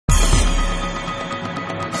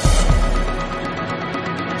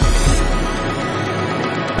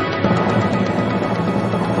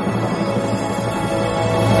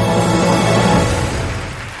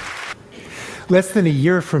Less than a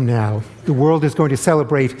year from now, the world is going to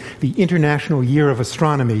celebrate the International Year of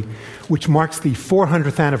Astronomy, which marks the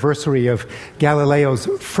 400th anniversary of Galileo's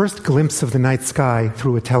first glimpse of the night sky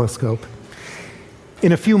through a telescope.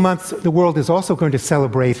 In a few months, the world is also going to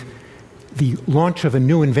celebrate the launch of a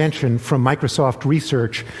new invention from Microsoft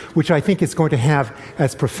Research, which I think is going to have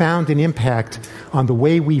as profound an impact on the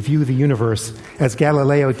way we view the universe as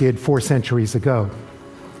Galileo did 4 centuries ago.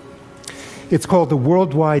 It's called the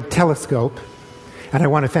WorldWide Telescope, and I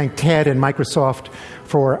want to thank Ted and Microsoft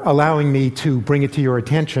for allowing me to bring it to your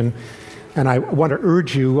attention. And I want to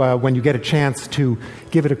urge you, when you get a chance, to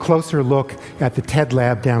give it a closer look at the TED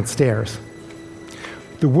Lab downstairs.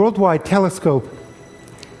 The WorldWide Telescope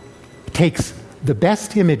takes the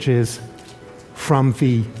best images from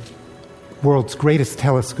the world's greatest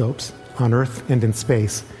telescopes on Earth and in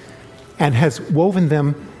space and has woven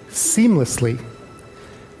them seamlessly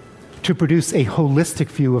to produce a holistic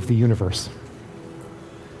view of the universe.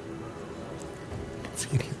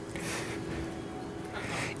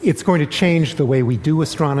 It's going to change the way we do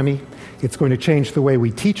astronomy. It's going to change the way we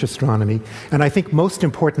teach astronomy. And I think most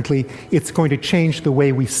importantly, it's going to change the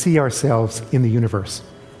way we see ourselves in the universe.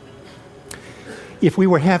 If we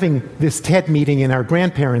were having this TED meeting in our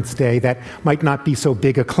grandparents' day, that might not be so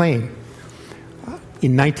big a claim.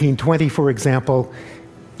 In 1920, for example,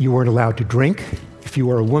 you weren't allowed to drink. If you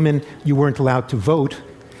were a woman, you weren't allowed to vote.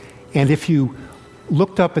 And if you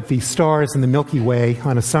looked up at the stars in the Milky Way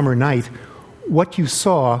on a summer night, what you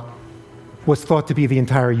saw was thought to be the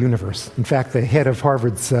entire universe. In fact, the head of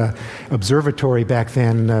Harvard's observatory back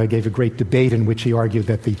then gave a great debate in which he argued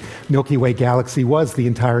that the Milky Way galaxy was the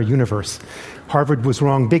entire universe. Harvard was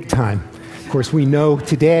wrong big time. Of course, we know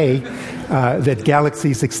today that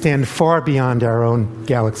galaxies extend far beyond our own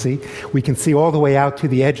galaxy. We can see all the way out to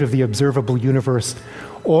the edge of the observable universe,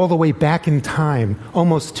 all the way back in time,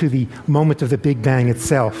 almost to the moment of the Big Bang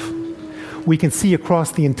itself. We can see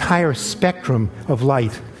across the entire spectrum of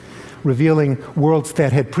light, revealing worlds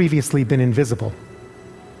that had previously been invisible.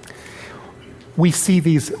 We see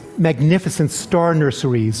these magnificent star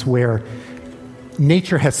nurseries where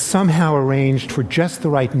nature has somehow arranged for just the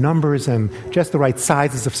right numbers and just the right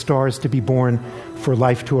sizes of stars to be born for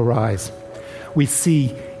life to arise. We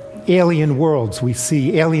see alien worlds. We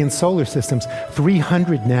see alien solar systems,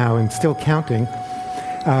 300 now and still counting,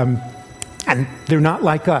 and they're not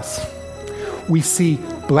like us. We see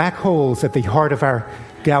black holes at the heart of our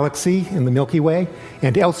galaxy in the Milky Way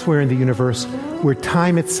and elsewhere in the universe where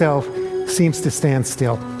time itself seems to stand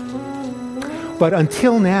still. But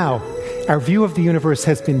until now, our view of the universe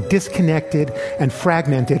has been disconnected and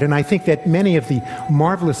fragmented, and I think that many of the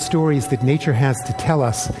marvelous stories that nature has to tell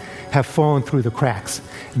us have fallen through the cracks,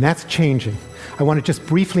 and that's changing. I want to just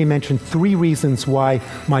briefly mention 3 reasons why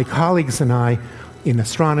my colleagues and I in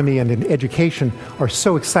astronomy and in education are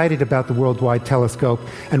so excited about the WorldWide Telescope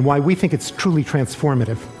and why we think it's truly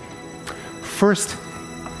transformative. First,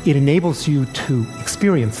 it enables you to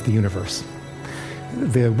experience the universe.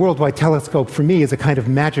 The WorldWide Telescope, for me, is a kind of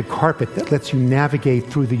magic carpet that lets you navigate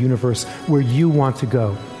through the universe where you want to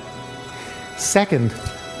go. Second,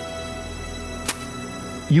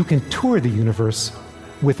 you can tour the universe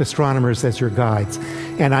with astronomers as your guides.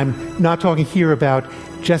 And I'm not talking here about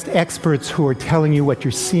just experts who are telling you what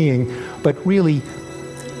you're seeing, but really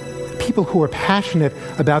people who are passionate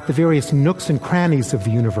about the various nooks and crannies of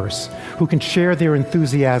the universe, who can share their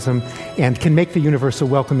enthusiasm and can make the universe a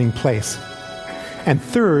welcoming place. And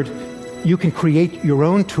third, you can create your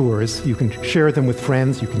own tours. You can share them with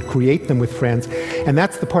friends. You can create them with friends. And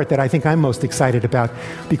that's the part that I think I'm most excited about,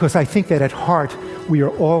 because I think that at heart, we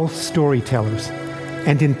are all storytellers.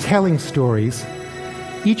 And in telling stories,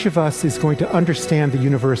 each of us is going to understand the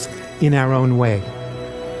universe in our own way.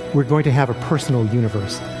 We're going to have a personal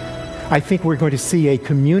universe. I think we're going to see a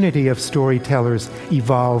community of storytellers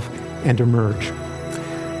evolve and emerge.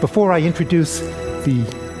 Before I introduce the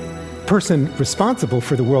person responsible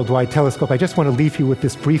for the WorldWide Telescope, I just want to leave you with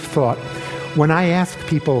this brief thought. When I ask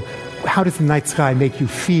people, how does the night sky make you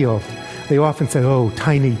feel? They often say, oh,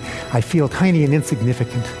 tiny. I feel tiny and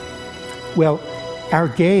insignificant. Well, our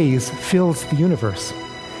gaze fills the universe.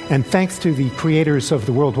 And thanks to the creators of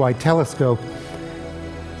the WorldWide Telescope,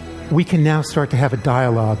 we can now start to have a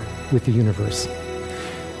dialogue with the universe.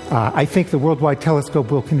 I think the WorldWide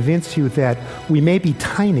Telescope will convince you that we may be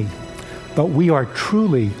tiny, but we are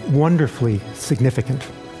truly, wonderfully significant.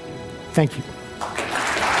 Thank you.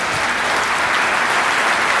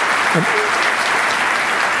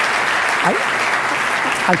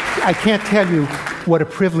 I can't tell you what a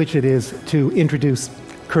privilege it is to introduce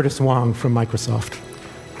Curtis Wong from Microsoft.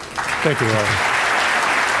 Thank you, Roy.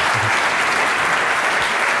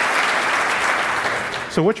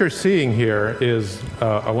 So what you're seeing here is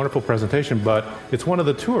a wonderful presentation, but it's one of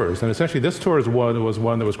the tours. And essentially this tour was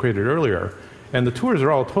one that was created earlier. And the tours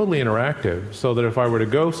are all totally interactive, so that if I were to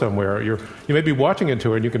go somewhere, you may be watching a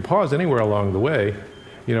tour and you can pause anywhere along the way,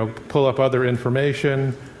 pull up other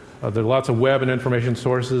information. There are lots of web and information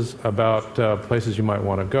sources about places you might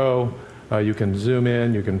want to go. You can zoom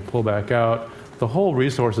in, you can pull back out. The whole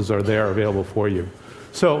resources are there available for you.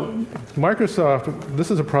 So Microsoft,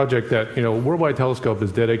 this is a project that, WorldWide Telescope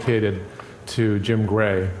is dedicated to Jim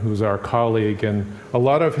Gray, who's our colleague, and a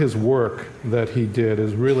lot of his work that he did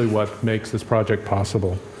is really what makes this project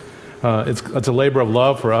possible. It's a labor of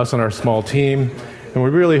love for us and our small team, and we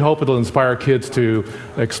really hope it'll inspire kids to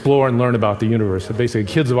explore and learn about the universe,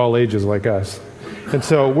 basically kids of all ages like us. And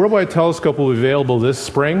so WorldWide Telescope will be available this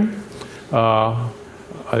spring. It'll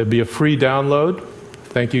be a free download.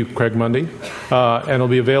 Thank you, Craig Mundy. And it'll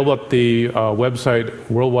be available at the website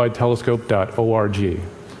worldwidetelescope.org,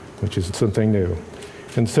 which is something new.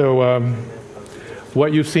 And so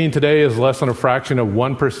what you've seen today is less than a fraction of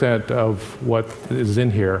 1% of what is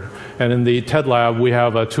in here. And in the TED Lab, we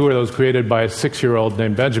have a tour that was created by a 6-year-old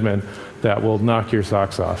named Benjamin that will knock your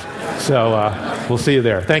socks off. So we'll see you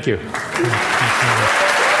there. Thank you.